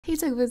Hey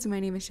Tugboats,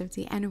 my name is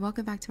Shiipty and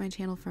welcome back to my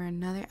channel for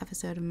another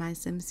episode of my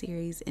sim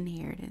series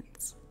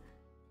Inheritance.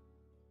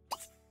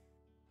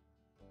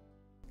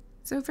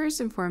 So first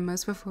and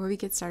foremost, before we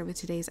get started with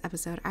today's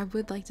episode, I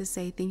would like to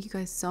say thank you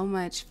guys so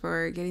much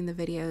for getting the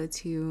video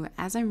to,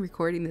 as I'm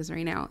recording this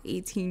right now,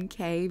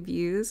 18k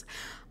views.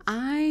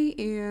 I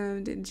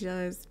am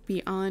just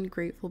beyond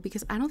grateful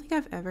because I don't think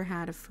I've ever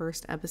had a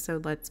first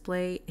episode Let's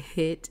Play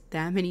hit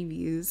that many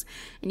views,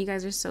 and you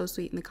guys are so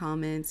sweet in the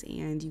comments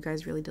and you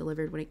guys really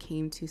delivered when it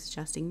came to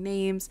suggesting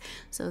names.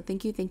 So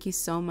thank you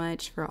so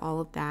much for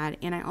all of that.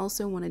 And I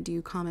also want to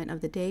do comment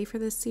of the day for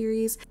this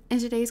series, and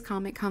today's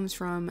comment comes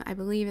from, I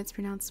believe it's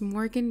pronounced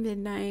Morgan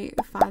Midnight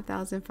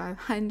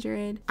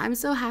 5500. I'm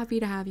so happy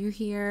to have you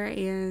here,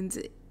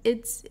 and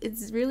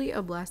it's really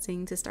a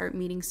blessing to start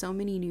meeting so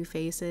many new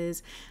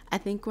faces. I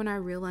think when I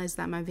realized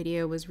that my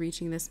video was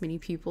reaching this many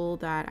people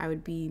that I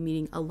would be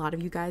meeting a lot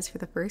of you guys for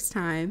the first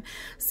time.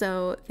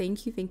 So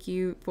thank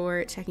you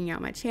for checking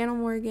out my channel,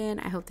 Morgan.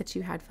 I hope that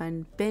you had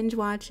fun binge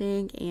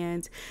watching,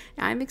 and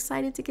I'm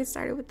excited to get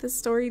started with this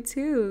story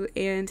too.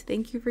 And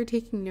thank you for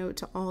taking note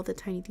to all the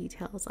tiny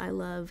details. I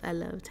love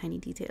tiny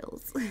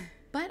details.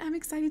 But I'm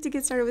excited to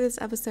get started with this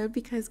episode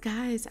because,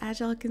 guys, as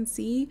y'all can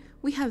see,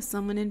 we have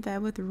someone in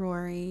bed with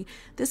Rory.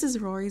 This is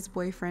Rory's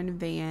boyfriend,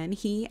 Van.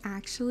 He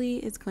actually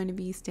is going to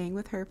be staying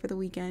with her for the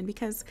weekend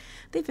because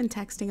they've been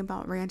texting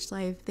about ranch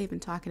life. They've been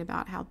talking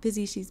about how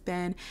busy she's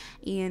been.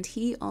 And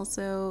he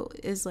also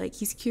is like,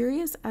 he's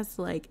curious as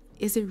to, like,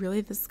 is it really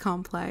this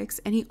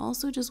complex? And he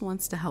also just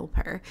wants to help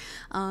her.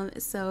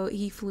 So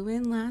he flew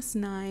in last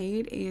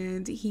night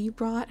and he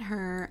brought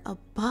her a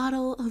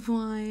bottle of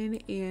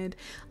wine and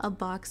a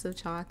box of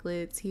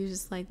chocolates. He was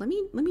just like, let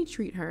me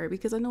treat her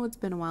because I know it's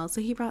been a while. So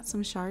he brought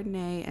some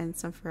Chardonnay and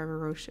some Forever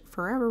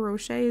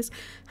Rochers.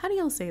 How do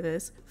y'all say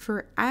this?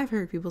 I've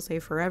heard people say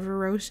Forever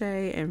Rocher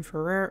and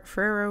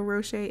Ferrero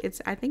Rocher.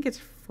 I think it's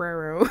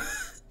Ferrero.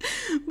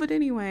 But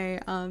anyway,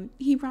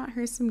 he brought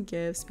her some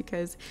gifts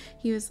because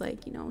he was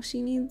like, you know,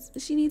 she needs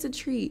a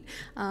treat.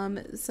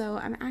 So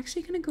I'm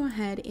actually gonna go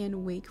ahead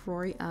and wake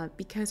Rory up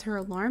because her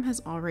alarm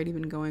has already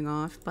been going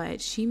off, but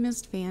she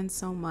missed Van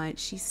so much.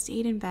 She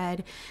stayed in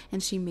bed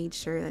and she made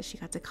sure that she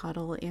got to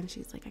cuddle, and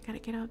she's like, I gotta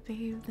get up,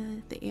 babe,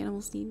 the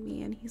animals need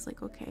me. And he's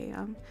like, okay,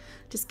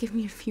 just give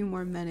me a few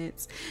more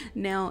minutes.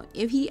 Now,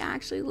 if he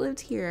actually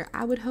lived here,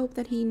 I would hope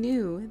that he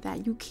knew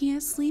that you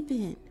can't sleep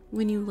in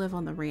when you live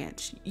on the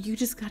ranch. You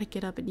just gotta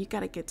get up and you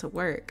gotta get to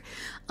work.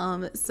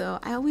 So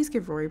I always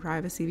give Rory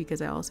privacy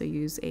because I also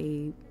use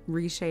a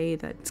reshade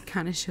that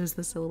kind of shows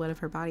the silhouette of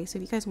her body. So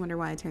if you guys wonder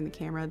why I turned the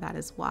camera, that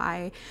is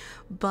why.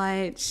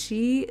 But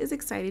she is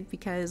excited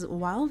because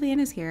while Van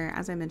is here,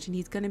 as I mentioned,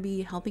 he's gonna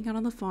be helping out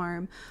on the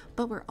farm,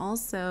 but we're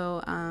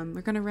also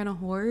we're gonna rent a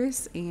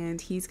horse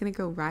and he's gonna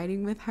go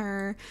riding with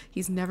her.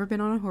 He's never been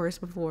on a horse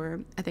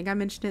before. I think I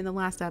mentioned it in the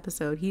last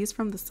episode. He's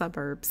from the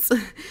suburbs.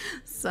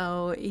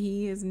 So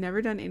he is never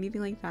done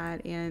anything like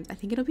that, and I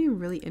think it'll be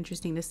really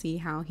interesting to see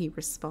how he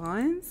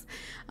responds.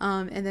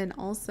 And then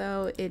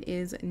also it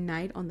is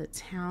night on the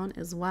town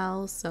as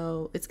well,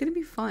 so it's gonna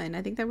be fun.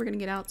 I think that we're gonna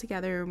get out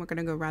together and we're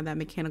gonna go ride that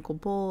mechanical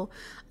bull.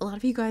 A lot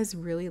of you guys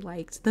really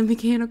liked the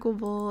mechanical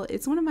bull.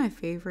 It's one of my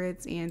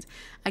favorites, and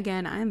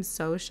again, I am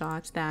so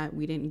shocked that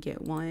we didn't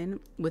get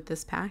one with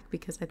this pack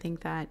because I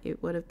think that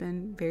it would have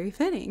been very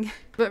fitting.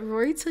 But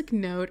Rory took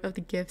note of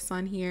the gifts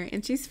on here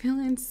and she's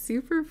feeling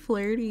super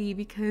flirty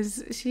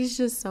because she's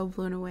just so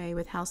blown away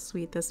with how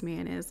sweet this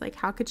man is. Like,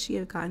 how could she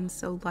have gotten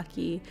so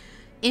lucky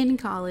in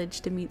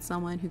college to meet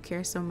someone who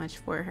cares so much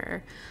for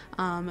her?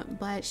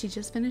 But she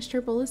just finished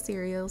her bowl of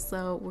cereal,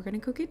 so we're gonna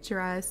go get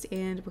dressed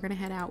and we're gonna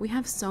head out. We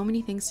have so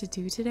many things to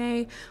do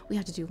today. We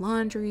have to do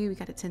laundry, we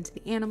gotta tend to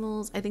the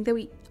animals. I think that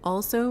we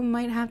also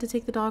might have to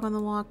take the dog on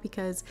the walk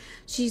because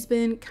she's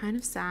been kind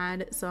of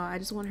sad, so I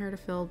just want her to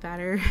feel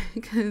better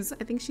because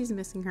I think she's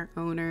missing her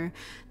owner.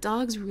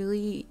 Dogs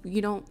really,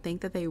 you don't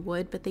think that they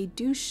would, but they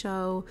do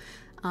show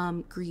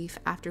grief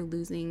after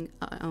losing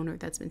an owner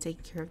that's been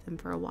taking care of them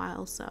for a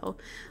while. So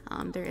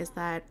there is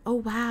that. Oh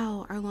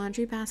wow, our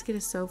laundry basket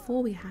is so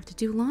full, we have to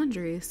do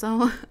laundry.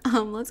 So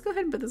let's go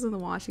ahead and put this in the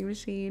washing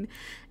machine,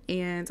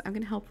 and I'm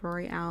gonna help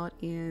Rory out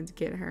and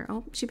get her.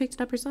 Oh, she picked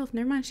it up herself.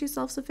 Never mind, she's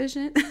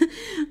self-sufficient.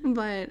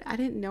 But I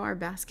didn't know our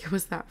basket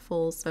was that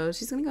full, so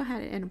she's gonna go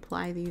ahead and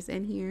apply these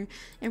in here,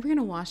 and we're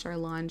gonna wash our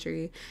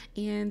laundry.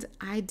 And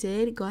I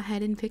did go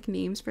ahead and pick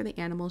names for the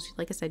animals.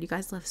 Like I said, you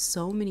guys left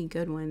so many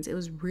good ones. It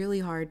was really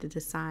hard to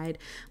decide,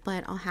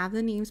 but I'll have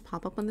the names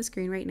pop up on the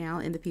screen right now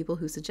and the people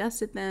who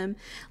suggested them.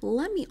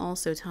 Let me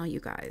also tell you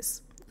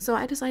guys, so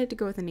I decided to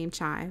go with the name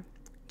Chai.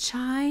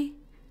 Chai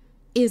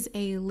is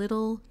a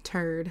little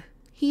turd.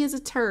 He is a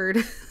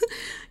turd.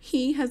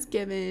 He has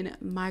given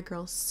my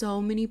girl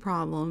so many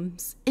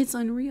problems. It's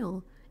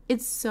unreal.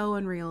 It's so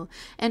unreal.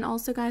 And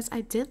also, guys,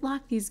 I did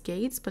lock these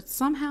gates, but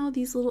somehow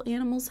these little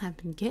animals have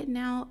been getting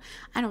out.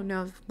 I don't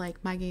know if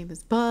like my game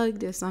is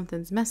bugged, if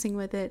something's messing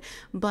with it,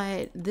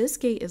 but this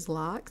gate is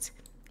locked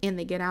and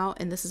they get out,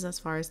 and this is as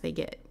far as they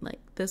get. Like,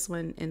 this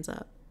one ends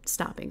up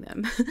stopping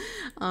them.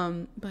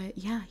 But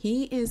yeah,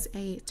 he is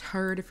a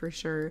turd for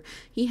sure.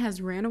 He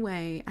has ran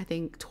away, I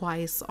think,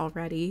 twice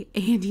already,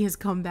 and he has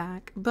come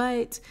back.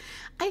 But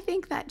I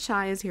think that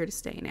Chai is here to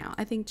stay now.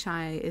 I think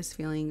Chai is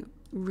feeling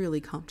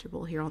really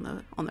comfortable here on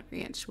the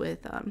ranch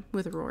with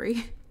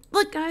Rory.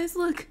 Look, guys,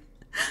 look.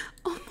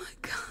 Oh my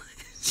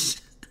gosh.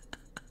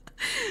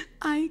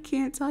 I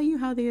can't tell you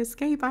how they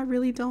escape. I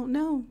really don't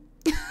know.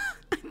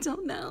 I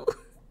don't know.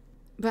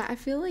 But I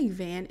feel like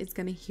Van is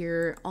going to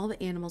hear all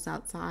the animals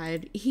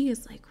outside. He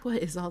is like,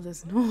 what is all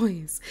this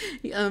noise?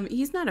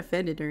 He's not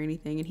offended or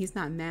anything, and he's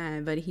not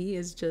mad, but he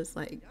is just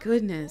like,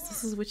 goodness,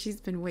 this is what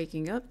she's been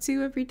waking up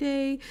to every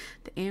day.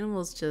 The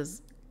animals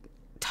just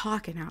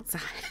talking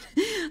outside.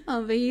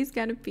 But he's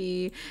got to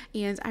pee,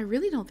 and I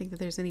really don't think that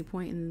there's any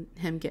point in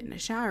him getting a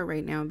shower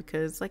right now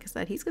because, like I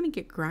said, he's gonna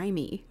get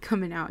grimy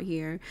coming out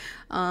here.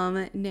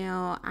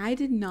 Now I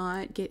did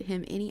not get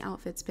him any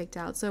outfits picked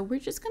out, so we're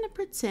just gonna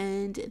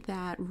pretend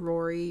that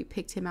Rory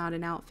picked him out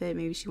an outfit.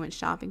 Maybe she went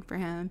shopping for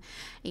him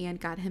and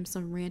got him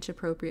some ranch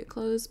appropriate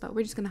clothes, but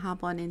we're just gonna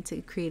hop on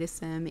into Create a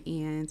Sim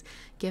and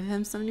give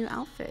him some new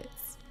outfits.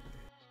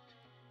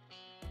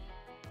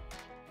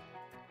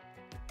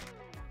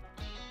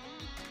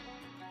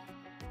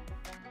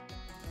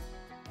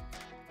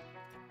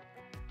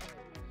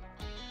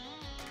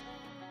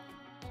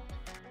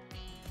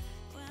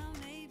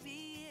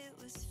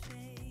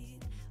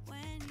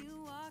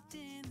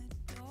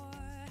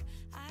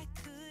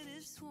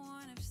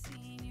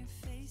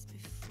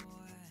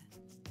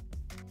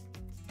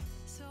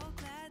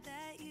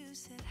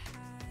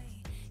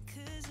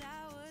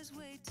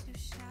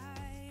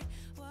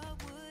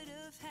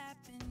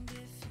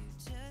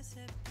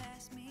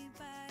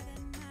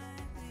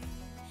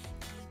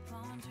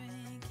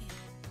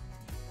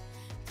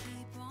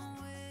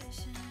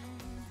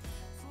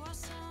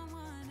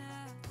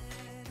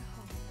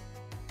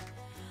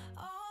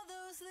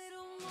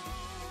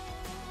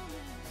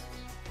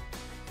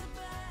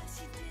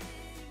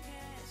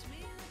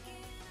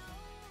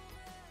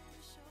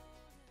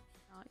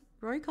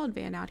 Rory called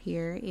Van out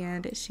here,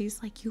 and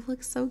she's like, you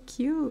look so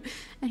cute.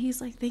 And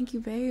he's like, thank you,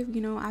 babe. You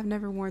know, I've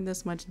never worn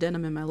this much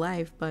denim in my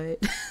life,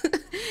 but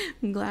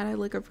I'm glad I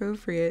look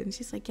appropriate. And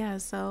she's like, yeah,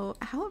 so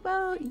how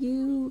about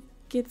you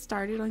get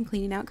started on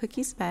cleaning out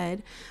Cookie's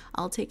bed?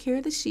 I'll take care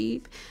of the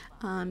sheep.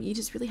 You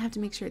just really have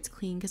to make sure it's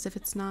clean, because if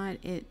it's not,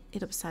 it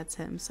upsets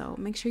him. So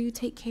make sure you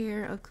take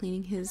care of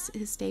cleaning his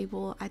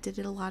stable. I did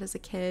it a lot as a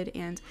kid,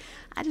 and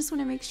I just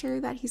want to make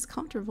sure that he's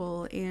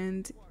comfortable,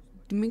 and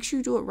make sure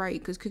you do it right,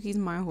 because Cookie's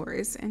my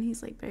horse. And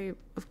he's like, babe,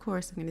 of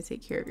course I'm going to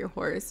take care of your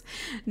horse.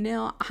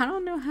 Now, I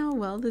don't know how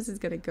well this is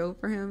going to go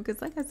for him,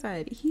 because like I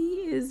said,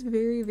 he is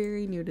very,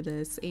 very new to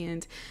this.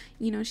 And,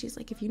 you know, she's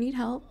like, if you need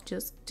help,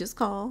 just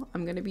call.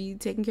 I'm going to be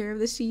taking care of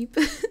the sheep.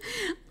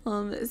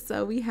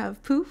 So we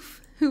have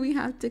Poof, who we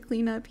have to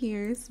clean up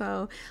here.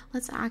 So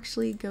let's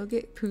actually go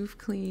get Poof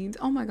cleaned.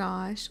 Oh my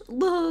gosh,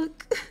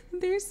 look,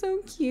 they're so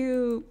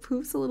cute.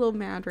 Poof's a little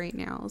mad right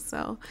now,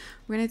 so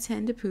we're gonna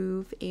tend to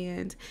Poof.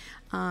 And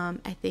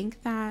I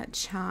think that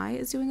Chai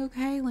is doing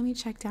okay. Let me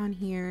check down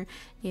here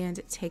and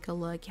take a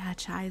look. Yeah,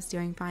 Chai is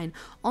doing fine.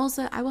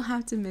 Also, I will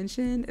have to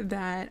mention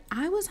that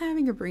I was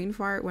having a brain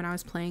fart when I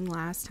was playing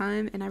last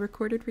time, and I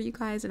recorded for you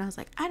guys, and I was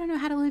like, I don't know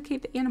how to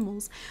locate the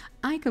animals.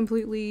 I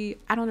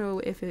don't know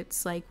if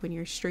it's like when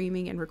you're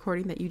streaming and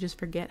recording that you just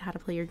forget how to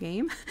play your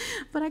game,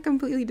 but I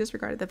completely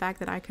disregarded the fact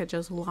that I could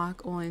just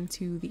lock on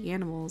to the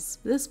animals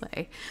this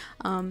way.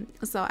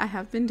 So I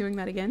have been doing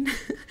that again.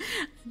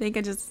 I think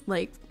I just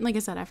like I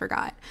said, I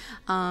forgot.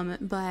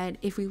 But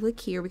if we look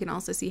here, we can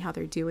also see how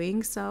they're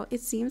doing. So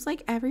it seems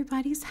like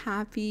everybody's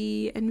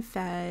happy and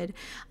fed.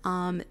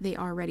 They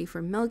are ready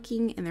for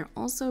milking, and they're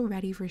also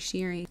ready for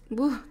shearing.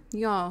 Woo,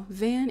 y'all,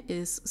 Van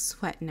is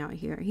sweating out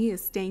here. He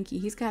is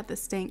stanky. He's got the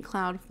stank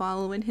cloud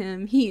following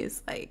him. He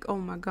is like, oh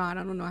my god,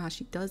 I don't know how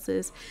she does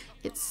this.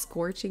 It's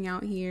scorching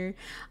out here.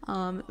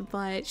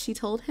 But she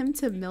told him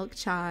to milk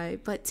Chai,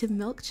 but to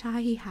milk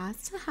Chai he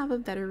has to have a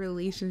better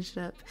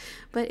relationship.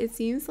 But it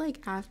seems like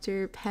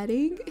after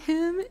petting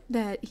him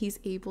that he's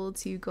able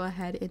to go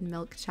ahead and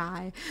milk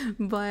Chai.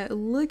 But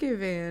look at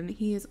Van,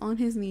 he is on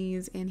his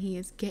knees and he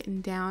is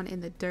getting down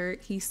in the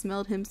dirt. He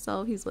smelled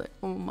himself. He's like,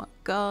 oh my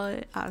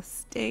god, I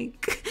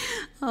stink.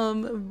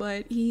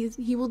 But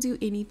he will do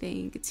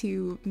anything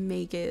to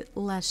make it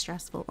less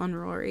stressful on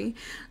Rory.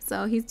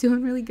 So he's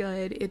doing really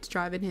good. It's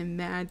driving him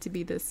mad to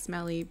be this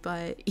smelly,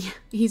 but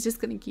he's just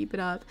gonna keep it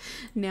up.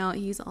 Now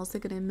he's also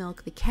gonna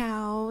milk the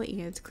cow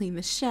and clean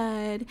the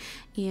shed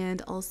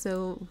and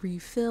also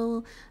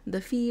refill the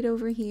feed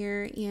over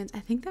here. And I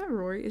think that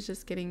Rory is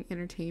just getting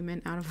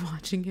entertainment out of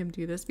watching him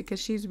do this, because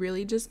she's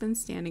really just been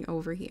standing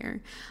over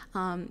here.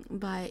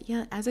 But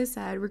yeah, as I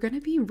said, we're gonna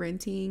be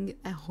renting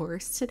a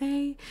horse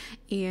today,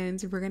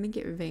 and we're gonna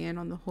get Van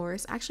on the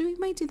horse. Actually, we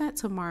might do that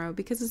tomorrow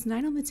because it's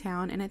night on the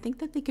town, and I think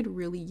that they could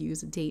really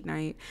use a date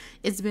night.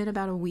 It's been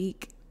about a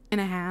week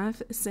and a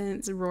half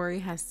since Rory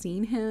has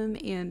seen him.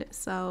 And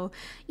so,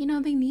 you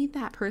know, they need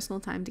that personal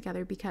time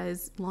together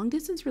because long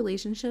distance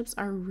relationships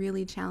are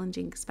really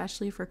challenging,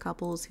 especially for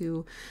couples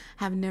who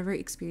have never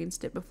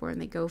experienced it before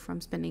and they go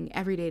from spending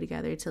every day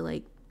together to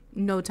like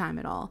no time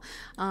at all.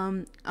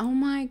 Oh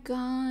my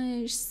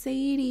gosh,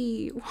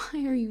 Sadie,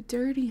 why are you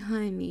dirty,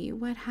 honey?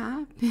 What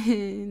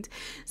happened?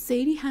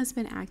 Sadie has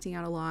been acting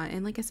out a lot,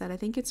 and like I said, I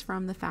think it's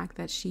from the fact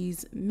that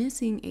she's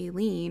missing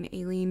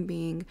Aileen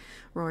being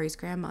Rory's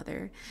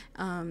grandmother.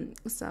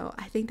 So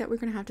I think that we're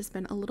gonna have to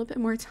spend a little bit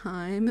more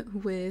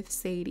time with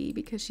Sadie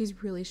because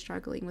she's really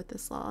struggling with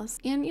this loss.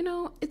 And you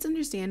know, it's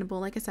understandable.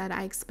 Like I said,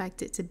 I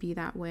expect it to be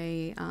that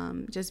way,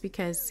 just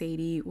because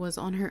Sadie was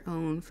on her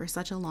own for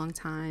such a long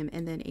time,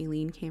 and then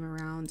Aileen came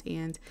around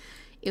and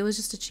it was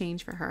just a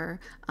change for her.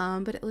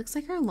 But it looks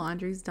like our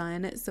laundry's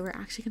done, so we're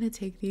actually gonna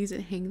take these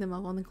and hang them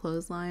up on the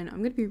clothesline.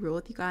 I'm gonna be real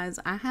with you guys,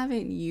 I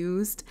haven't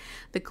used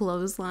the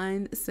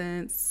clothesline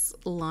since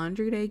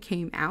laundry day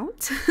came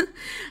out.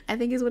 I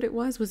think is what it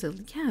was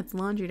it? Yeah, it's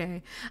laundry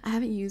day. I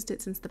haven't used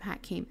it since the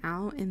pack came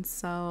out, and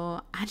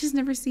so I just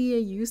never see a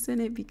use in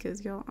it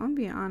because, yo, I'm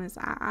being honest,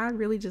 I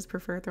really just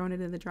prefer throwing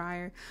it in the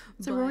dryer.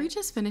 So Rory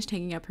just finished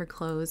hanging up her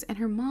clothes and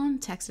her mom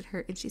texted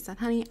her and she said,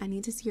 honey, I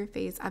need to see your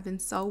face, I've been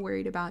so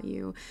worried about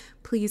you,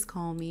 please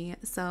call me.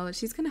 So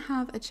she's gonna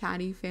have a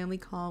chatty family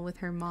call with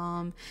her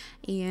mom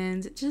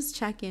and just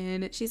check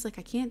in. She's like,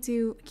 I can't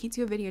do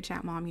a video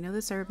chat, mom, you know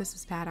the service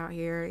is bad out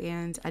here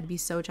and I'd be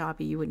so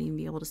choppy you wouldn't even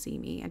be able to see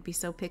me, I'd be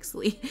so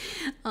pixely.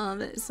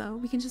 So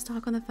we can just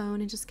talk on the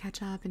phone and just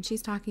catch up. And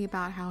she's talking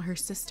about how her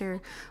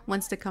sister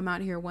wants to come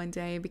out here one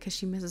day because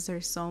she misses her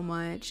so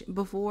much.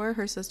 Before,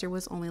 her sister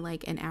was only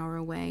like an hour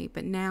away,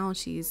 but now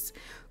she's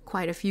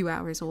quite a few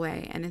hours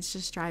away and it's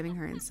just driving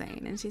her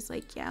insane. And she's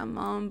like, yeah,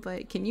 mom,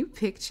 but can you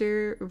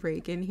picture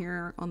Reagan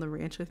here on the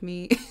ranch with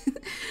me?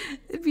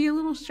 It'd be a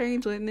little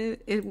strange, wouldn't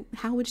it?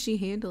 How would she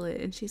handle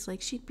it? And she's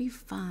like, she'd be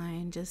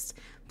fine, just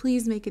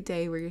please make a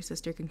day where your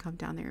sister can come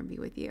down there and be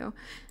with you.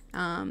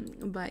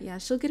 But yeah,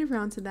 she'll get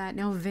around to that.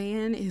 Now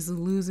Van is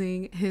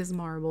losing his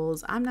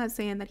marbles. I'm not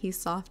saying that he's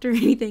soft or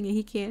anything and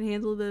he can't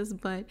handle this,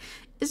 but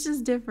it's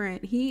just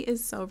different. He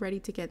is so ready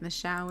to get in the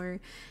shower.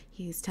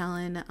 He's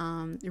telling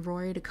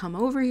Rory to come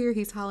over here.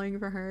 He's hollering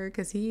for her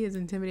because he is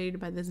intimidated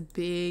by this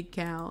big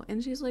cow.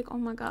 And she's like, oh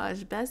my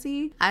gosh,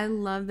 Bessie. I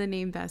love the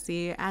name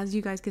Bessie. As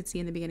you guys could see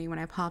in the beginning when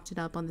I popped it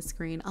up on the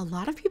screen, a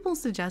lot of people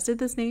suggested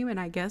this name and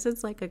I guess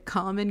it's like a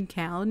common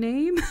cow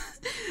name.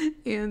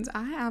 And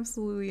I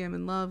absolutely am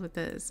in love with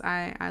this.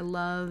 I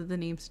love the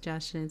name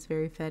suggestion. It's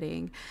very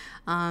fitting.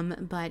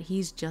 But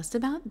he's just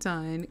about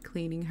done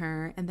cleaning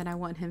her and then I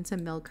want him to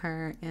milk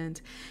her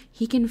and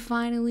he can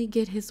finally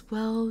get his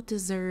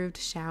well-deserved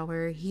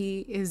shower. He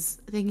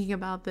is thinking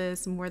about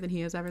this more than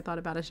he has ever thought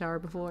about a shower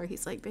before.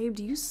 He's like, babe,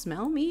 do you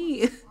smell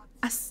me?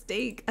 A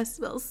steak. I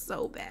smell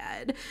so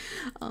bad.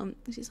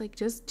 She's like,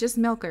 just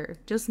milk her.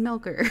 Just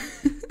milk her.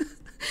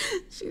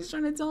 She's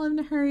trying to tell him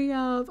to hurry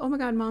up. Oh my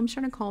god, mom's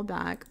trying to call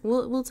back.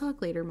 We'll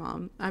talk later,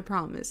 mom, I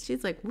promise.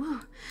 She's like, whoa,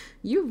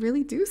 you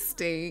really do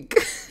stink.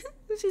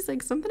 She's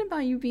like, something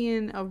about you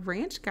being a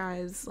ranch guy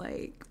is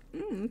like,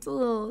 it's a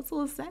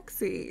little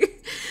sexy.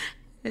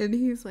 And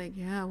he's like,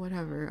 yeah,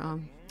 whatever.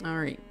 All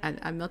right,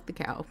 I milked the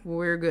cow,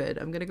 we're good,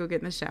 I'm gonna go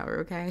get in the shower,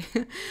 okay?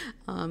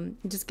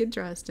 Just get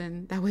dressed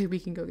and that way we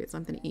can go get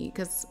something to eat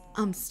because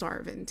I'm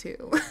starving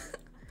too.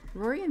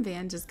 Rory and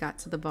Van just got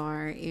to the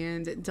bar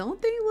and don't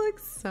they look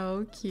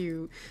so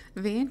cute?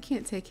 Van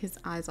can't take his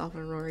eyes off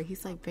of Rory.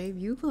 He's like, babe,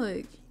 you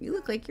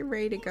look like you're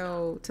ready to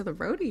go to the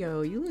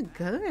rodeo. You look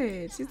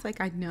good. She's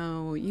like, I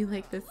know, you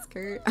like this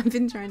skirt? I've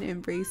been trying to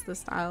embrace the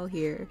style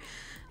here.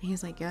 And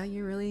he's like, yeah,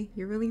 you're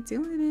really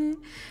doing it.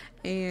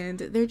 And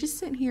they're just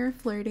sitting here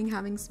flirting,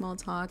 having small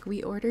talk.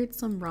 We ordered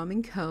some rum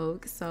and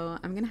coke, so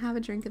I'm gonna have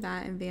a drink of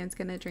that and Van's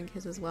gonna drink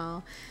his as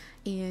well.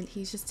 And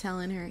he's just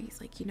telling her,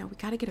 he's like, you know, we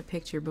gotta get a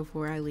picture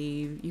before I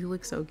leave. You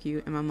look so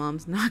cute and my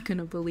mom's not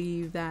gonna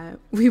believe that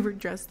we were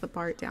dressed the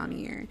part down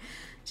here.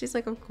 She's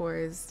like, of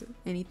course,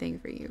 anything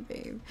for you,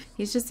 babe.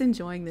 He's just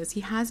enjoying this. He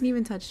hasn't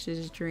even touched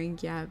his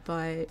drink yet,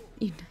 but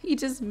you know, he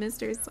just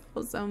missed her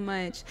so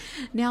much.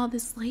 Now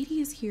this lady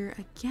is here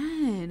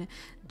again.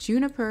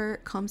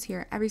 Juniper comes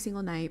here every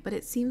single night, but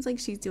it seems like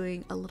she's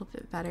doing a little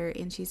bit better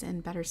and she's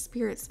in better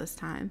spirits this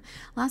time.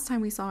 Last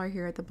time we saw her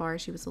here at the bar,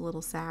 she was a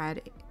little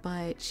sad,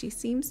 but she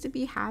seems to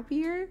be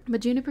happier.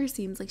 But Juniper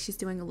seems like she's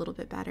doing a little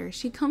bit better.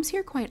 She comes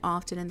here quite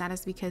often, and that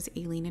is because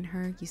Aileen and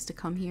her used to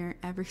come here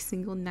every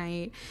single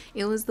night.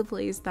 It was the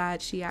place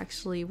that she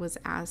actually was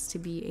asked to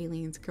be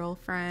Aileen's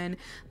girlfriend.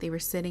 They were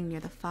sitting near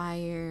the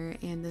fire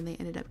and then they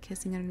ended up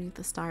kissing underneath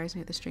the stars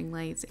near the string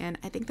lights. And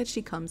I think that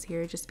she comes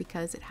here just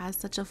because it has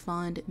such a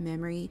fond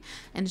memory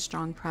and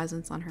strong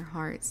presence on her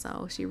heart,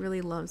 so she really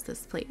loves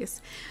this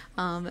place.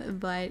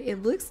 But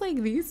it looks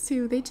like these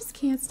two, they just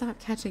can't stop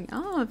catching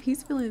up.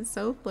 He's feeling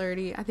so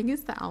flirty. I think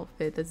it's the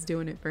outfit that's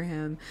doing it for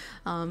him.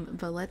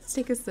 But let's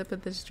take a sip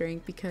of this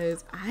drink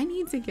because I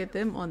need to get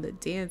them on the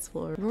dance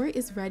floor. Rory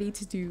is ready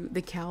to do the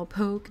the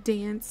cowpoke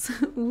dance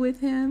with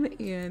him,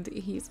 and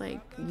he's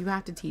like, you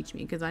have to teach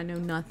me because I know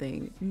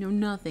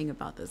nothing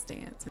about this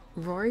dance.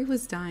 Rory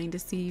was dying to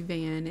see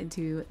Van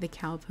do the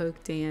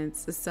cowpoke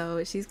dance,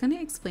 so she's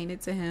gonna explain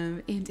it to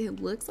him, and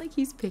it looks like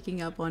he's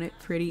picking up on it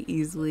pretty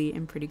easily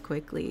and pretty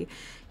quickly.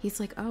 He's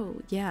like, oh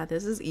yeah,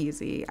 this is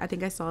easy. I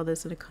think I saw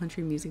this in a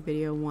country music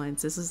video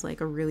once. This is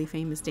like a really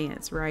famous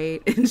dance,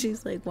 right? And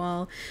she's like,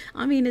 well,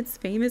 I mean, it's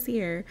famous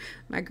here.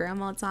 My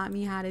grandma taught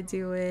me how to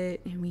do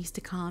it, and we used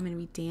to come and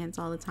we dance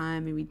all the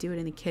time, and we do it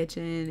in the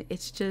kitchen.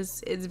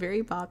 It's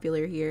very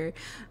popular here.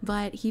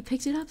 But he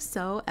picked it up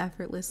so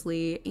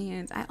effortlessly,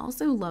 and I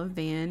also love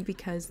Van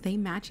because they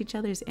match each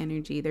other's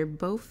energy. They're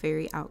both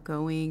very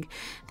outgoing.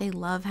 They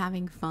love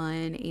having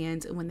fun,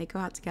 and when they go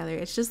out together,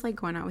 it's just like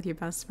going out with your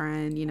best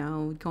friend, you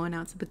know, going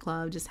out to the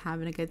club, just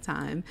having a good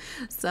time.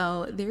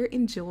 So they're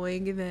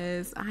enjoying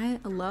this. I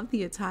love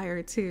the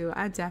attire too.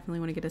 I definitely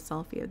want to get a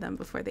selfie of them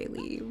before they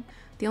leave.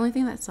 The only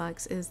thing that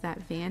sucks is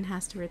that Van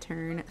has to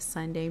return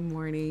Sunday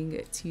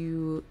morning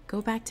to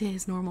go back to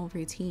his normal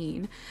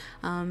routine.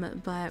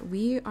 But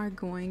we are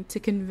going to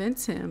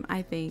convince him,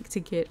 I think,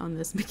 to get on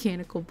this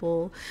mechanical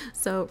bull.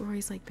 So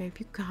Rory's like, babe,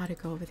 you gotta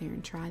go over there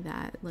and try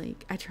that.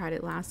 Like, I tried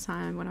it last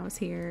time when I was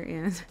here,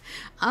 and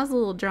I was a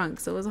little drunk,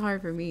 so it was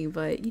hard for me.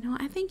 But, you know,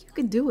 I think you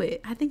could do it.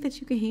 I think that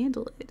you can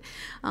handle it.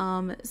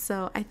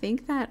 So I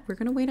think that we're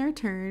gonna wait our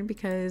turn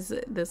because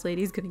this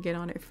lady's gonna get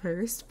on it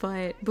first.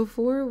 But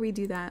before we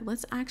do that,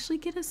 let's actually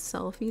get a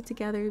selfie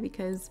together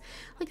because,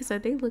 like I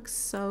said, they look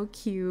so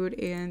cute,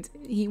 and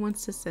he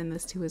wants to send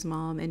this to his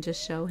mom and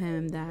just show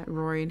him that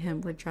Rory and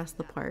him were dressed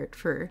the part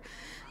for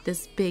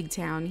this big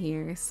town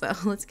here. So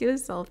let's get a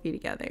selfie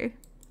together.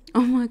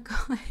 Oh my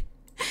god,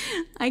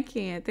 I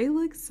can't. They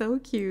look so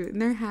cute,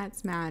 and their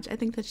hats match. I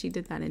think that she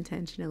did that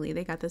intentionally.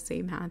 They got the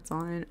same hats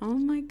on. Oh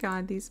my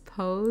god, these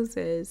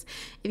poses.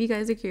 If you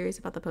guys are curious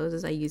about the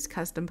poses, I use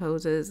custom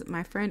poses.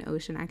 My friend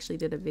Ocean actually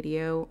did a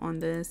video on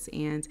this,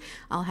 and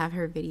I'll have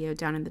her video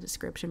down in the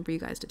description for you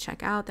guys to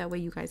check out. That way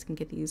you guys can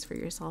get these for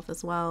yourself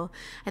as well.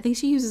 I think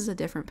she uses a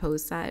different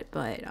pose set,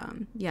 but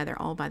yeah,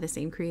 they're all by the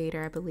same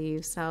creator, I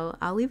believe. So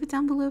I'll leave it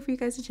down below for you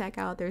guys to check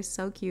out. They're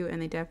so cute,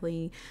 and they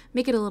definitely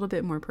make it a little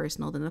bit more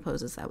personal than the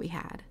poses that we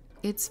had.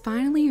 It's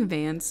finally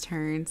Van's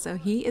turn, so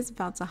he is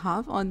about to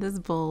hop on this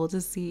bull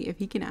to see if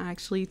he can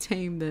actually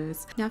tame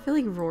this. Now I feel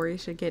like Rory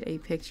should get a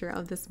picture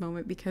of this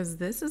moment because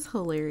this is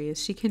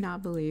hilarious. She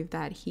cannot believe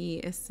that he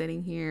is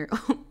sitting here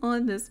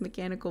on this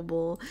mechanical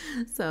bull.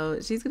 So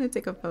she's gonna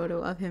take a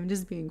photo of him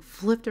just being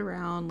flipped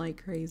around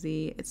like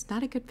crazy. It's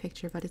not a good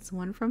picture, but it's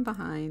one from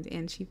behind,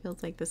 and she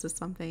feels like this is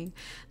something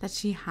that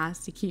she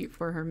has to keep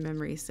for her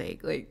memory's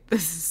sake. Like,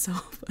 this is so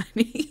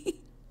funny.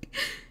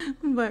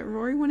 But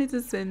Rory wanted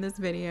to send this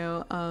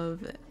video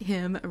of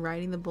him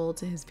riding the bull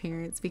to his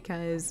parents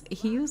because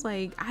he was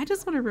like, I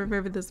just want to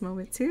remember this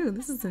moment too.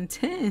 This is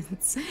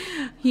intense.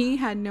 He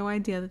had no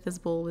idea that this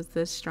bull was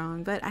this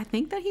strong, but I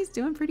think that he's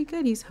doing pretty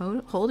good. He's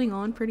holding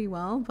on pretty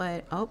well,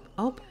 but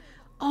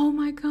oh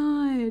my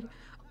god,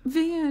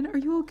 Van, are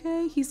you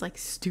okay? He's like,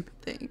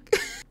 stupid thing.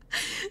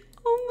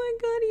 Oh my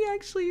god, he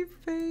actually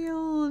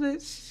failed.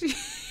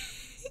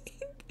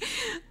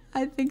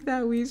 I think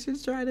that we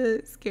should try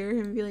to scare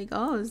him and be like,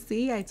 oh,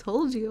 see, I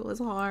told you it was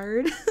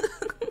hard.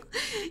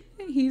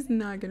 He's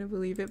not gonna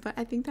believe it, but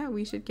I think that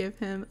we should give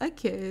him a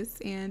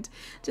kiss and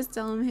just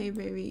tell him, hey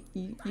baby,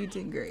 you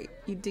did great.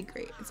 You did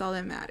great. It's all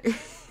that matters.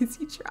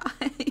 You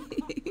tried.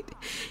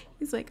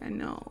 He's like, I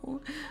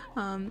know.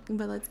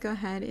 But let's go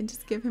ahead and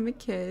just give him a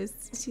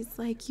kiss. She's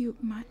like,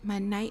 my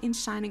knight in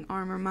shining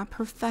armor, my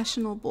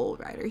professional bull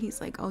rider. He's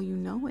like, oh, you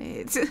know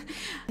it.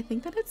 I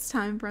think that it's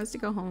time for us to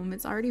go home.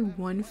 It's already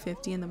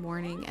 1:50 in the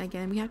morning. And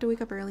again, we have to wake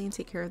up early and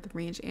take care of the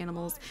ranch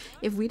animals.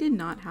 If we did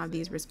not have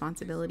these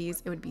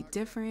responsibilities, it would be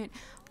different.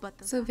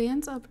 So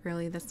Van's up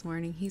early this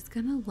morning. He's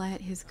gonna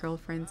let his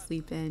girlfriend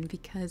sleep in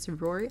because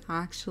Rory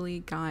actually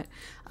got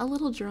a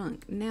little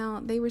drunk.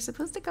 Now, they were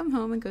supposed to come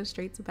home and go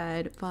straight to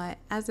bed, but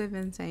as I've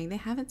been saying, they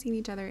haven't seen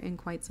each other in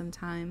quite some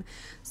time.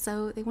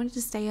 So they wanted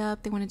to stay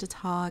up, they wanted to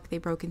talk. They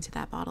broke into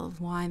that bottle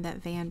of wine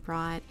that Van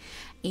brought,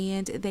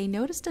 and they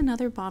noticed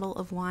another bottle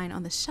of wine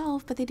on the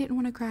shelf, but they didn't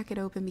want to crack it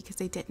open because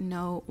they didn't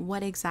know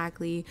what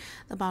exactly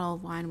the bottle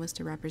of wine was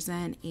to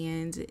represent,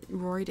 and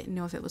Rory didn't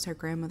know if it was her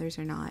grandmother's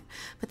or not.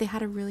 But they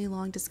had a really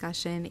long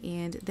discussion,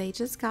 and they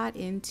just got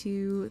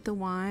into the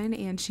wine,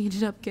 and she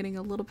ended up getting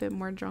a little bit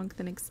more drunk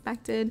than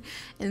expected,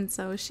 and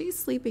so she's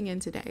sleeping in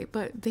today.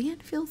 But Van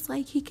feels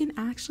like he can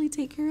actually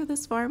take care of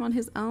this farm on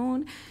his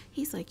own.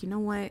 He's like, you know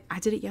what, I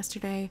did it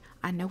yesterday,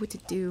 I know what to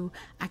do,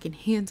 I can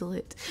handle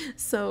it.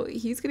 So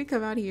he's gonna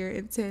come out here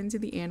and tend to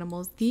the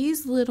animals,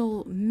 these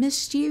little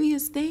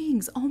mischievous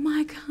things. Oh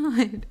my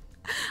god,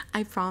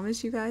 I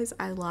promise you guys,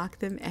 I lock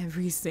them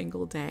every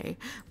single day,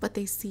 but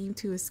they seem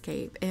to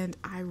escape, and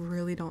I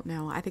really don't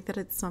know. I think that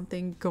it's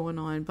something going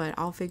on, but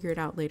I'll figure it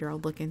out later. I'll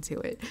look into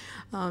it.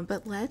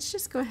 But let's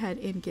just go ahead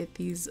and get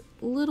these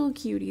little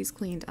cuties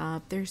cleaned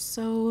up. They're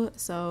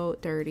so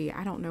dirty.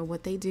 I don't know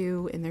what they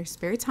do in their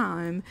spare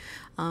time.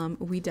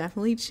 We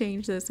definitely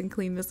change this and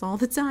clean this all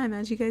the time.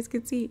 As you guys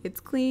can see, it's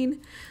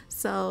clean,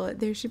 so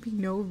there should be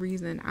no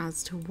reason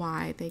as to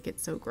why they get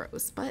so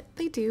gross, but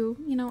they do,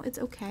 you know. It's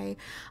okay.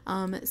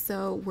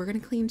 So we're gonna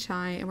clean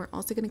Chai, and we're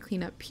also gonna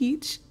clean up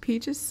Peach.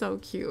 Peach is so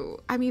cute.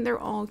 I mean, they're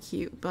all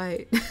cute,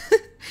 but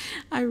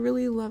I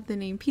really love the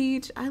name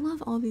Peach. I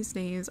love all these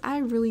names. I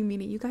really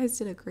mean it. You guys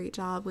did a great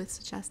job with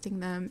suggesting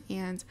them,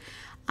 and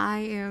I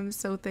am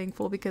so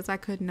thankful because I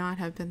could not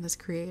have been this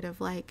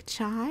creative. Like,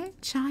 Chai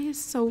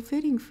is so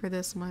fitting for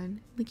this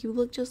one. Like, you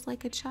look just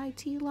like a chai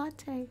tea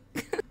latte.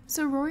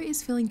 So Rory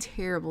is feeling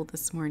terrible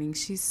this morning.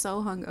 She's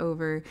so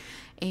hungover,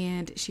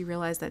 and she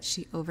realized that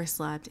she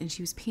overslept, and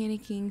she was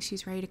panicking.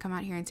 She's ready to come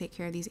out here and take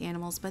care of these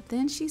animals, but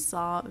then she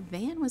saw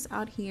Van was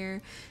out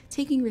here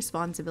taking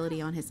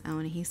responsibility on his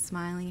own. He's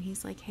smiling, and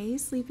he's like, "Hey,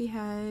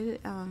 sleepyhead,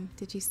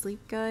 did you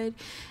sleep good?"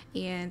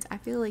 And I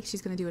feel like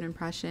she's gonna do an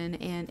impression,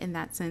 and in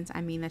that sense,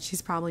 I mean that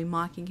she's probably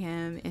mocking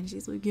him, and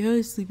she's like,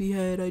 "Yeah,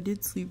 sleepyhead, I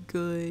did sleep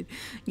good."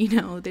 You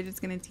know, they're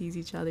just gonna tease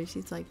each other.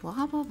 She's like,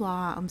 "Blah blah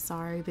blah, I'm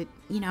sorry, but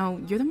you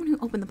know, you're the one who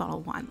opened the bottle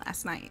of wine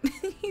last night."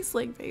 He's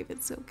like, "Babe,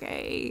 it's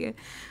okay.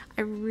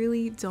 I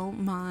really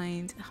don't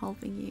mind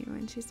helping you."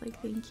 And she's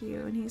like, "Thank you."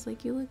 And he's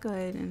like, "You look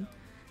good." And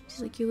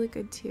she's like, "You look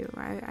good too.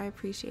 I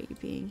appreciate you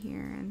being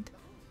here." And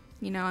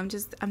you know,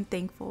 I'm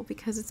thankful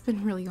because it's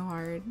been really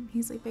hard.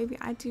 He's like, "Baby,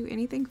 I'd do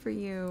anything for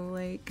you.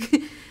 Like,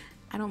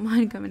 I don't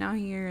mind coming out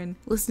here and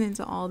listening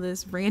to all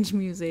this ranch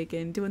music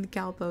and doing the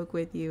cowpoke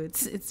with you.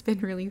 It's been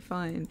really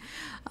fun."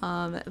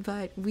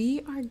 But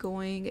we are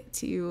going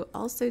to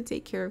also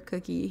take care of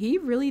Cookie. He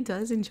really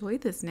does enjoy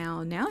this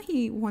now. Now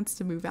he wants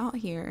to move out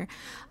here.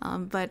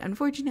 But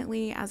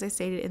unfortunately, as I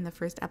stated in the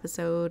first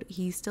episode,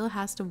 he still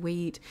has to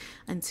wait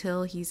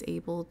until he's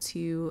able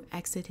to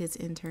exit his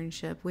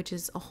internship, which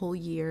is a whole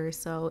year.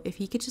 So if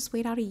he could just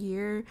wait out a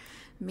year,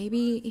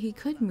 maybe he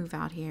could move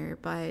out here.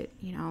 But,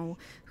 you know,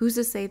 who's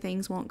to say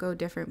things won't go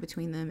different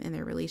between them in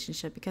their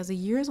relationship, because a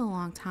year is a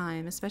long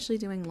time, especially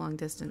doing long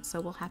distance. So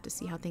we'll have to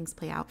see how things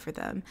play out for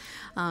them.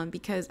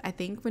 Because I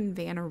think when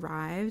Van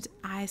arrived,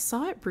 I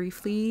saw it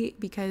briefly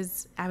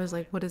because I was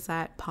like, what does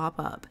that pop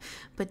up?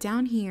 But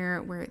down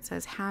here where it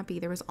says happy,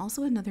 there was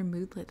also another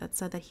moodlet that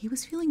said that he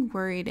was feeling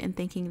worried and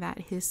thinking that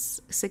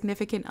his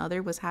significant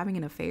other was having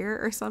an affair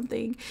or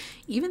something.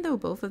 Even though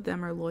both of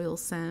them are loyal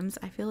Sims,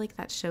 I feel like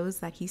that shows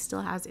that he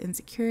still has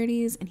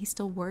insecurities and he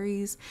still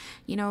worries.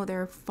 You know,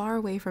 they're far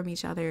away from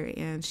each other,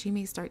 and she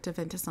may start to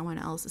vent to someone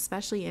else,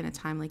 especially in a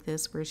time like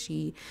this where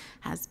she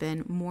has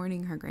been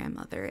mourning her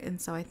grandmother. And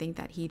so I think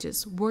that he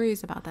just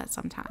worries about that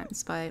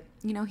sometimes. But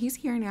you know, he's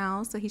here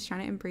now, so he's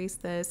trying to embrace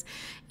this,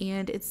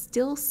 and it's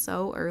still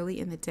so early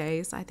in the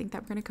day. So I think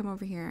that we're gonna come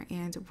over here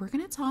and we're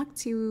gonna talk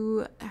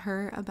to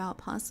her about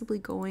possibly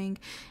going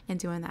and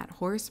doing that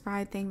horse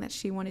ride thing that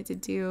she wanted to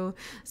do.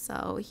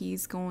 So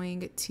he's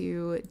going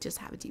to just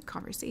have a deep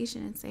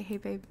conversation and say, "Hey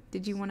babe,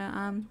 did you want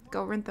to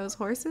go rent those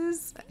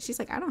horses?" She's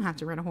like, "I don't have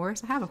to rent a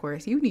horse. I have a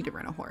horse. You need to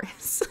rent a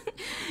horse."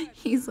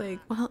 He's like,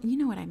 "Well, you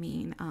know what I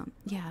mean."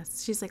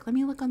 Yes. She's like, "Let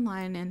me look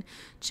online and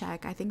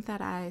check. I think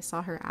that I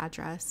saw her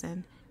address,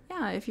 and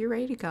yeah, if you're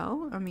ready to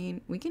go, I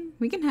mean, we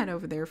can head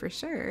over there for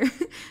sure."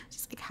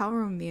 She's like, "How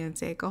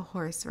romantic, a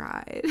horse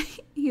ride."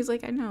 He's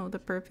like, "I know, the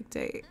perfect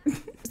date."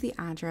 It's the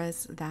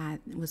address that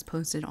was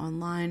posted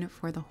online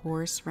for the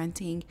horse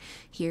renting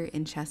here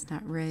in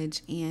Chestnut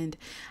Ridge, and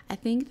I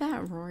think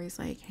that Rory's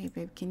like, "Hey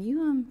babe, can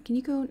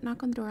you go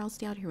knock on the door? I'll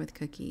stay out here with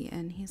Cookie."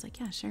 And he's like,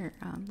 "Yeah, sure.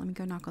 Let me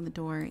go knock on the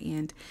door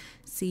and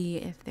see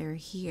if they're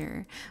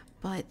here."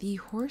 But the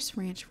horse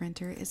ranch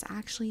renter is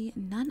actually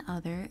none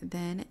other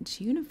than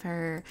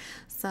Juniper.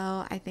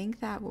 So I think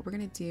that what we're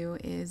going to do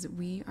is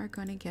we are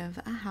going to give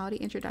a howdy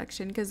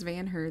introduction, because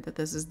Van heard that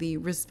this is the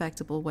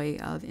respectable way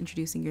of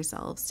introducing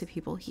yourselves to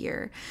people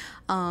here.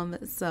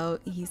 So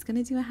he's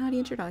going to do a howdy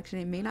introduction.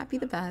 It may not be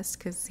the best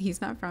because he's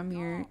not from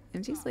here.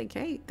 And she's like,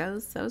 "Hey, that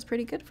was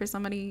pretty good for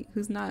somebody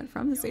who's not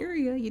from this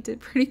area. You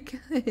did pretty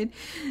good."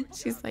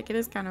 She's like, "It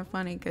is kind of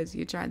funny because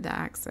you tried the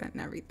accent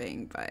and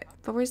everything, but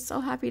we're so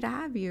happy to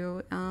have you.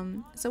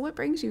 So what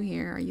brings you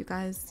here? Are you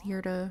guys here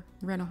to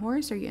rent a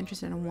horse? Are you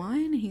interested in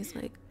wine?" And he's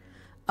like,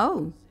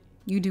 "Oh,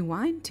 you do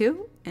wine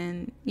too?"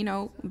 And you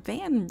know,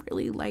 Van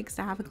really likes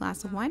to have a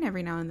glass of wine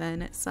every now and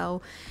then,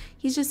 so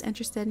he's just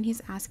interested and he's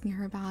asking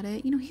her about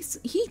it. You know,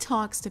 he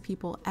talks to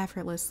people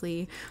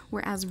effortlessly,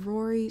 whereas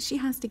Rory, she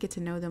has to get to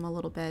know them a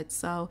little bit.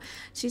 So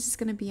she's just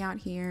gonna be out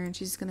here and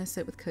she's just gonna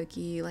sit with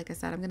Cookie. Like I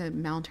said, I'm gonna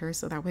mount her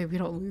so that way we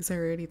don't lose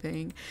her or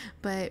anything.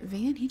 But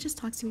Van, he just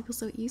talks to people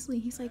so easily.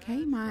 He's like,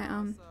 "Hey,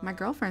 my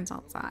girlfriend's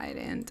outside,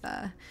 and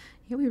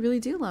yeah, we really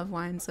do love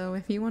wine, so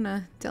if you want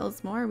to tell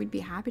us more, we'd be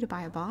happy to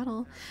buy a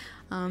bottle."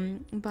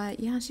 But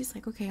yeah, she's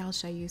like, okay, I'll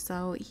show you.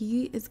 So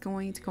he is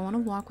going to go on a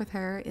walk with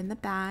her in the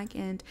back,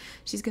 and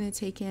she's going to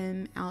take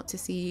him out to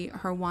see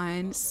her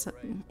wine.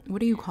 What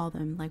do you call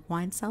them? Like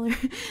wine cellar?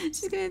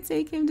 She's going to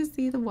take him to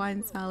see the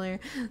wine cellar.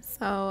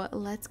 So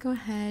let's go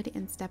ahead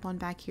and step on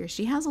back here.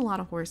 She has a lot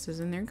of horses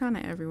and they're kind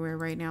of everywhere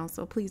right now.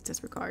 So please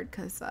disregard,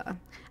 because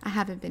I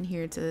haven't been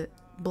here to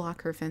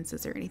block her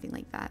fences or anything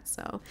like that.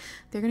 So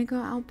they're gonna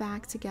go out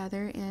back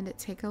together and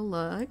take a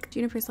look.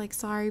 Juniper's like,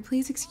 sorry,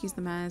 please excuse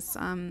the mess.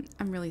 I'm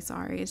really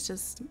sorry. It's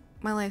just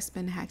my life's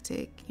been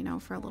hectic, you know,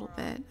 for a little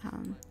bit.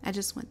 I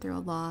just went through a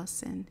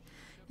loss and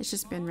it's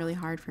just been really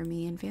hard for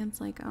me. And Van's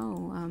like,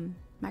 oh,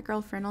 my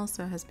girlfriend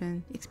also has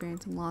been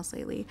experiencing loss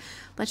lately,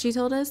 but she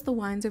told us the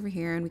wine's over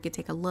here and we could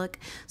take a look.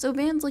 So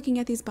Van's looking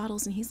at these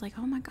bottles and he's like,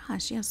 oh my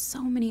gosh, she has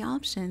so many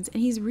options.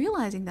 And he's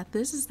realizing that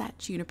this is that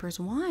Juniper's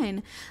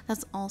wine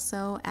that's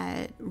also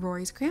at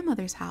Rory's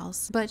grandmother's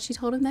house. But she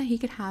told him that he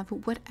could have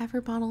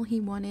whatever bottle he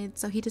wanted.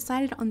 So he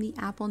decided on the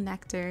apple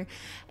nectar.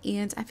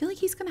 And I feel like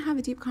he's going to have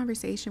a deep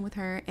conversation with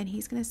her and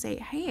he's going to say,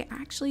 hey,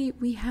 actually,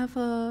 we have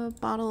a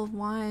bottle of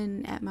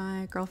wine at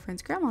my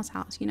girlfriend's grandma's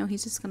house. You know,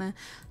 he's just going to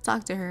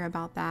talk to her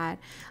about that,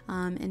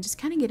 and just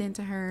kind of get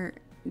into her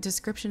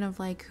description of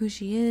like who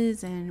she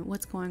is and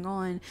what's going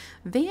on.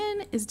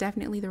 Van is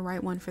definitely the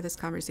right one for this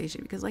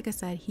conversation because, like I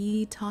said,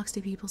 he talks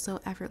to people so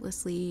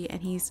effortlessly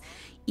and he's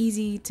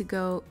easy to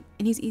go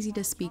and he's easy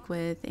to speak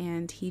with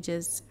and he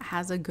just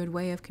has a good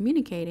way of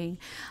communicating.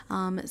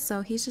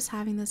 So he's just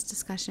having this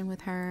discussion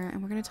with her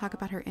and we're going to talk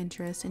about her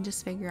interests and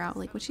just figure out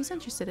like what she's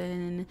interested in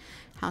and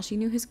how she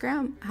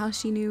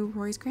knew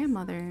Rory's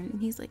grandmother. And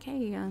he's like,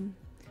 hey,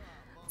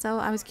 so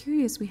I was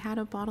curious, we had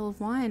a bottle of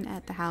wine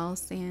at the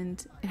house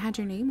and it had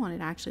your name on it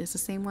actually. It's the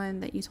same one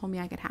that you told me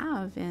I could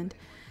have. And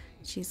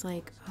she's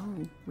like, oh,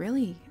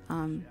 really?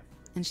 And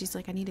she's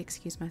like, I need to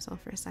excuse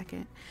myself for a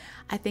second.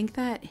 I think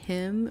that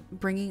him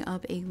bringing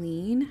up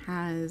Aileen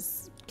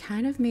has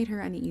kind of made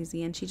her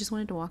uneasy and she just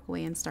wanted to walk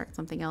away and start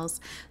something else.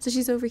 So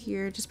she's over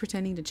here just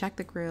pretending to check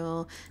the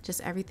grill,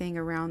 just everything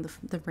around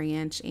the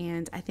ranch.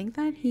 And I think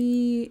that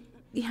he's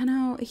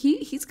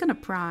gonna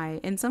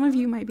pry, and some of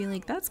you might be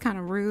like, that's kind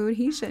of rude,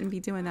 he shouldn't be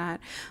doing that,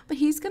 but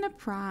he's gonna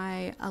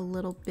pry a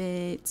little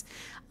bit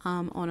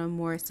on a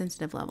more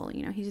sensitive level.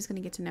 You know, he's just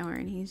gonna get to know her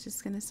and he's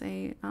just gonna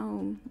say,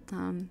 oh,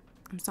 I'm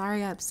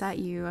sorry I upset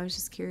you. I was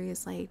just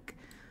curious, like,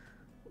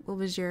 what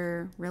was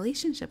your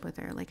relationship with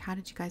her? Like, how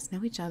did you guys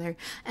know each other?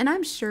 And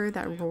I'm sure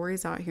that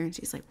Rory's out here and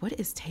she's like, what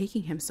is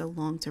taking him so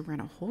long to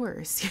rent a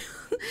horse?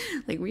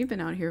 Like, we've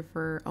been out here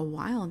for a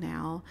while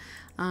now.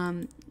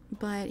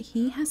 But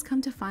he has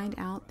come to find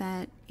out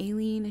that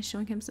Aileen is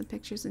showing him some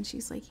pictures and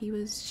she's like,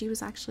 she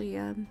was actually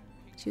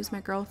she was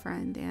my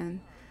girlfriend and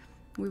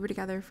we were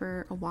together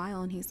for a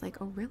while. And he's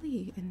like, oh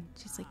really? And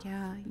she's like,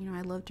 yeah, you know,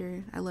 I loved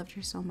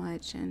her so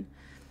much. And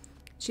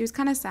she was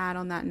kind of sad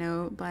on that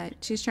note, but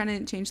she's trying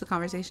to change the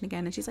conversation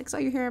again. And she's like, so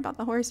you hear about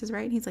the horses,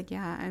 right? And he's like,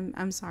 yeah,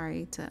 I'm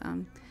sorry to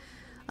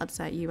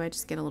upset you. I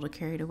just get a little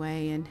carried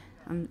away and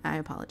I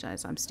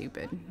apologize. I'm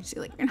stupid. She's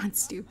like, you're not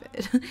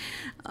stupid.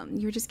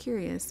 You were just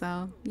curious.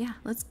 So yeah,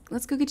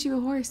 let's go get you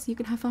a horse. You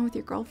can have fun with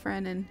your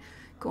girlfriend and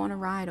go on a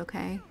ride,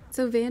 okay?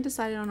 So Van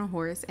decided on a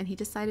horse and he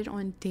decided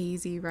on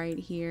Daisy right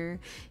here.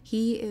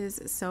 He is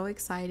so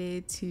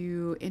excited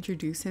to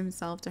introduce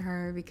himself to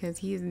her because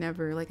he's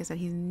never, like I said,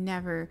 he's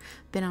never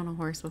been on a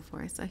horse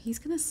before. So he's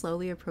gonna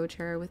slowly approach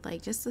her with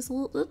like just a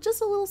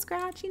little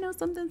scratch, you know,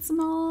 something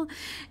small.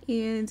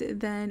 And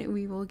then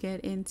we will get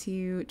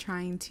into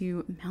trying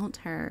to mount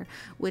her,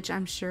 which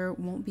I'm sure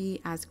won't be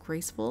as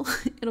graceful.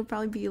 It'll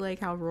probably be like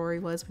how Rory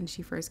was when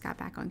she first got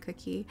back on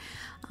Cookie.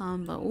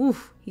 But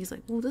oof, he's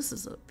like, well, this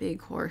is a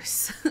big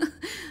horse.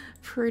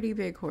 Pretty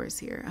big horse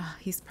here.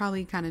 He's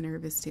probably kind of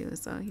nervous too.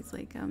 So he's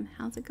like,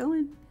 how's it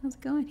going? How's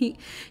it going?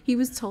 He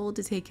was told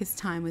to take his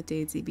time with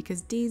Daisy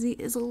because Daisy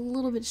is a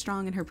little bit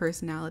strong in her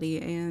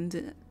personality.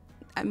 And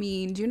I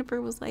mean,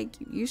 Juniper was like,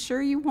 you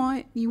sure you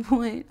want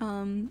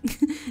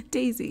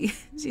Daisy?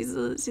 She's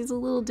a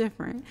little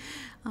different.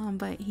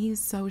 But he's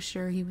so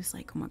sure. He was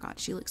like, oh my God,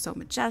 she looks so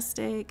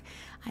majestic.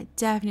 I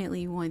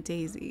definitely want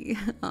Daisy.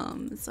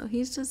 So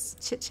he's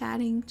just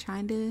chit-chatting,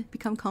 trying to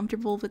become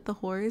comfortable with the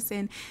horse.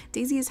 And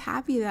Daisy is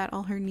happy that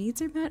all her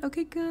needs are met.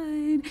 Okay,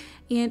 good.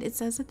 And it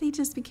says that they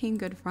just became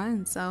good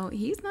friends. So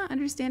he's not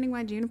understanding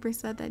why Juniper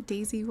said that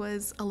Daisy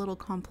was a little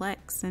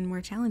complex and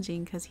more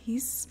challenging because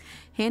he's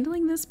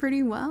handling this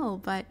pretty well.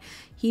 But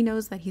he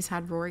knows that he's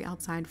had Rory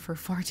outside for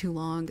far too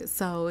long.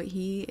 So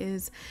he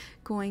is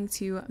going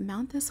to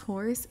mount this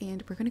horse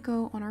and we're gonna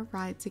go on our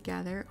ride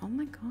together. Oh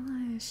my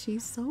gosh,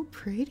 she's so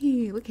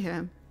pretty. Look at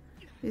him.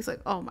 He's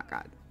like, oh my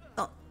God.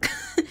 Oh.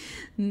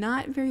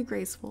 Not very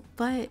graceful,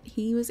 but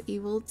he was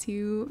able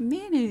to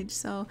manage.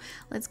 So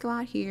let's go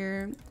out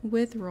here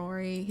with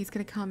Rory. He's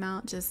gonna come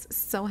out just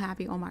so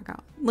happy. Oh my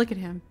God, look at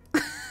him.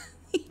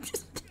 He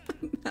just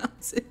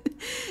mounts it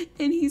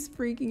and he's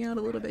freaking out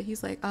a little bit.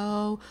 He's like,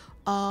 oh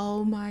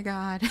Oh my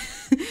God.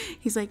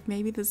 He's like,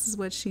 maybe this is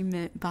what she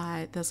meant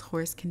by this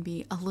horse can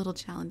be a little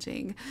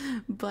challenging.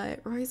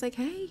 But Rory's like,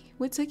 hey,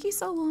 what took you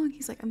so long?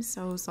 He's like, I'm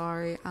so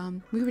sorry.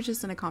 We were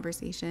just in a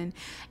conversation,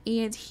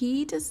 and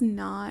he does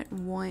not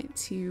want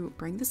to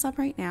bring this up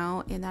right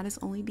now. And that is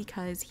only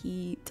because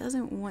he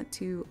doesn't want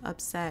to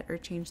upset or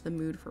change the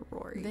mood for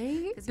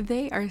Rory.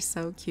 They are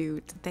so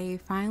cute. They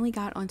finally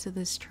got onto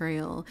this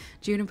trail.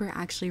 Juniper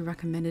actually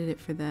recommended it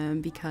for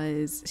them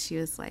because she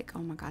was like, oh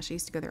my gosh, I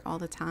used to go there all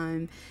the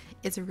time.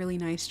 It's a really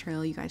nice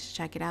trail. You guys should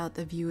check it out.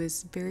 The view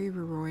is very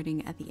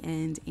rewarding at the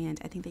end, and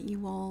I think that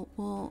you all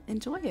will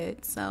enjoy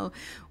it. So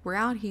we're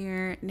out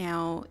here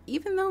now.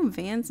 Even though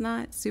Van's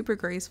not super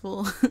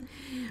graceful,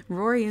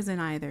 Rory isn't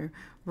either.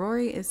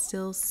 Rory is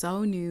still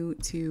so new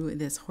to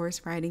this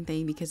horse riding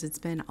thing because it's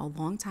been a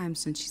long time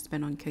since she's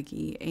been on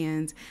Cookie,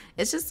 and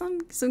it's just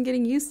some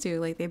getting used to.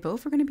 Like, they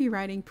both are going to be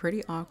riding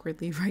pretty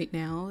awkwardly right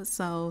now,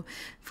 so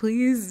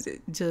please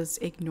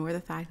just ignore the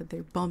fact that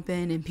they're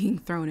bumping and being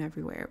thrown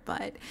everywhere.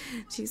 But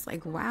she's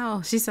like,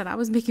 wow, she said, I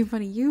was making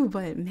fun of you,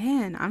 but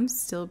man, I'm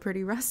still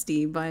pretty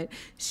rusty. But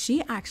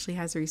she actually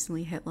has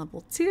recently hit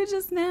level 2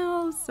 just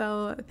now,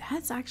 so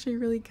that's actually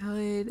really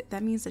good.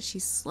 That means that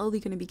she's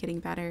slowly going to be getting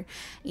better,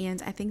 and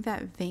I think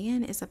that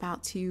Van is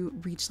about to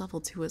reach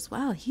level 2 as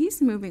well. He's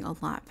moving a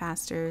lot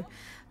faster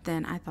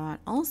than I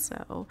thought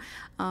also.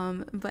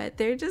 But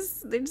they're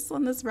just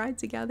on this ride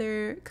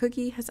together.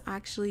 Cookie has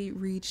actually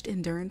reached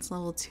endurance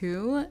level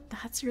 2.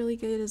 That's really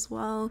good as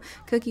well.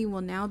 Cookie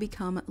will now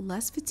become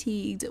less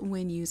fatigued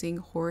when using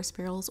horse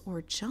barrels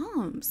or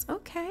jumps.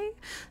 Okay,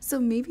 so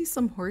maybe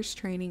some horse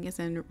training is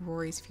in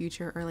Rory's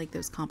future, or like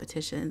those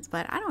competitions,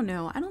 but I don't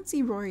know. I don't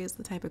see Rory as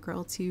the type of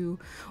girl to,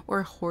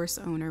 or horse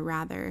owner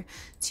rather,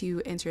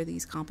 to enter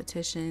these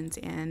competitions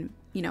and,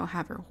 you know,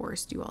 have her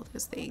horse do all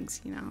those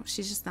things. You know,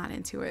 she's just not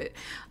into it.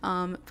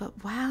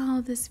 But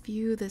wow, this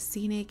view, the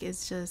scenic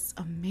is just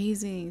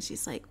amazing.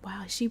 She's like,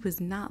 wow, she was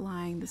not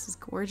lying. This is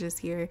gorgeous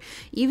here.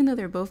 Even though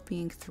they're both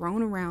being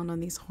thrown around on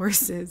these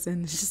horses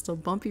and it's just a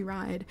bumpy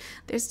ride,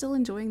 they're still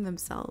enjoying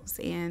themselves,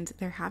 and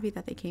they're happy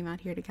that they came out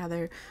here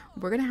together.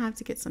 We're gonna have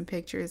to get some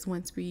pictures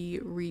once we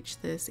reach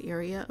this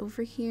area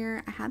over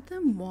here. I had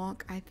them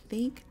walk, I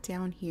think,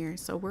 down here,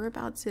 so we're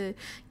about to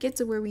get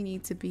to where we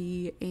need to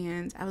be,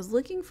 and I was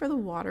looking for the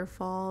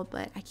waterfall,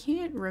 but I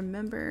can't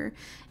remember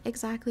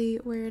exactly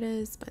where it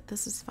is, but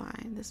this is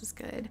fine. This is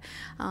good.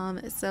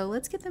 So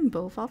let's get them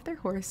both off their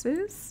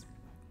horses.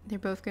 They're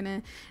both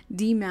gonna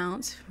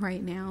demount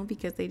right now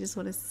because they just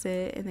want to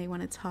sit and they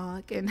want to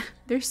talk, and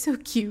they're so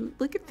cute.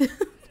 Look at them.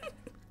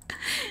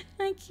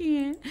 I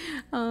can't.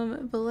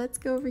 But let's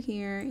go over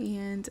here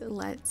and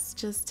let's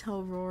just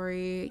tell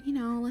Rory, you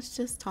know, let's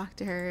just talk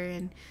to her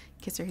and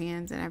kiss her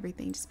hands and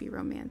everything, just be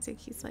romantic.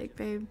 He's like,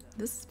 babe,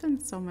 this has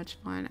been so much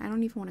fun. I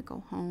don't even want to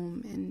go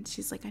home. And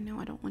she's like, I know,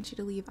 I don't want you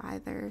to leave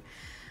either.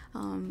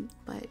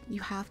 But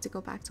you have to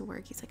go back to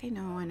work. He's like, I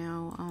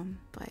know,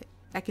 but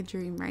I could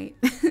dream, right?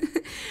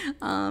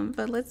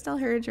 But let's tell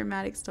her a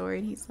dramatic story.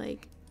 And he's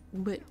like,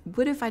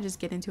 what if I just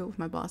get into it with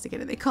my boss again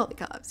and they call the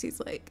cops?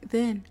 He's like,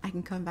 then I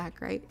can come back,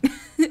 right?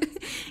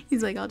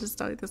 He's like, I'll just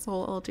start this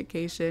whole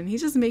altercation. He's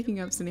just making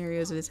up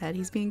scenarios in his head.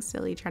 He's being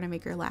silly, trying to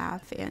make her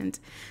laugh. And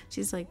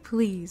she's like,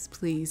 please,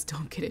 please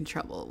don't get in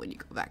trouble when you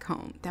go back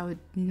home. That would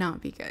not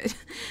be good.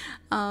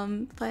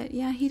 But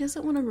yeah, he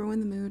doesn't want to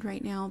ruin the mood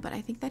right now, but I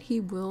think that he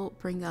will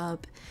bring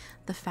up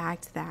the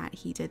fact that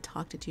he did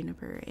talk to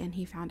Juniper and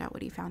he found out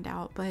what he found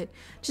out, but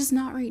just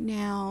not right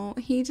now.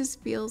 He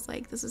just feels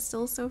like this is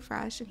still so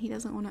fresh and he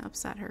doesn't want to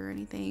upset her or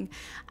anything.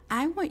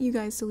 I want you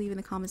guys to leave in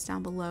the comments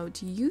down below.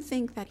 Do you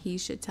think that he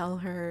should tell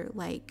her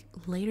like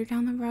later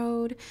down the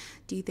road?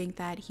 Do you think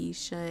that he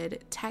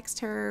should text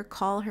her,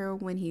 call her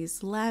when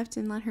he's left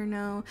and let her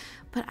know?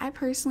 But I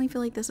personally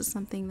feel like this is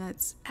something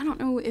that's, I don't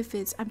know if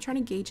it's, I'm trying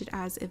to gauge it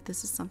as if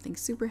this is something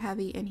super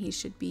heavy and he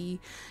should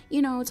be,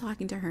 you know,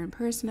 talking to her in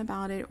person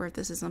about it, or if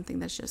this is something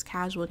that's just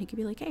casual and he could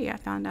be like, hey, I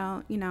found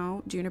out, you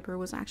know, Juniper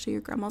was actually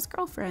your grandma's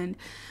girlfriend.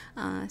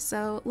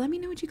 So let me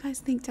know what you guys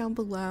think down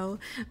below.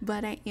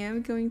 But I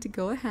am going to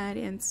go ahead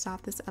and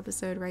stop this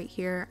episode right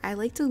here. I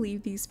like to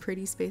leave these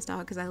pretty spaced out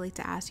because I like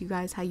to ask you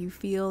guys how you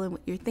feel and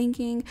what you're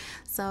thinking.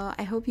 So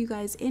I hope you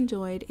guys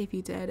enjoyed. If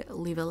you did,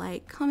 leave a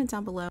like, comment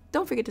down below.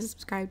 Don't forget to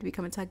subscribe to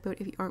become a tugboat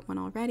if you aren't one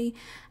already.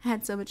 I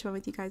had so much fun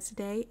with you guys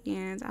today,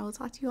 and I will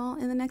talk to you all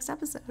in the next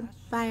episode.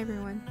 Bye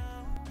everyone.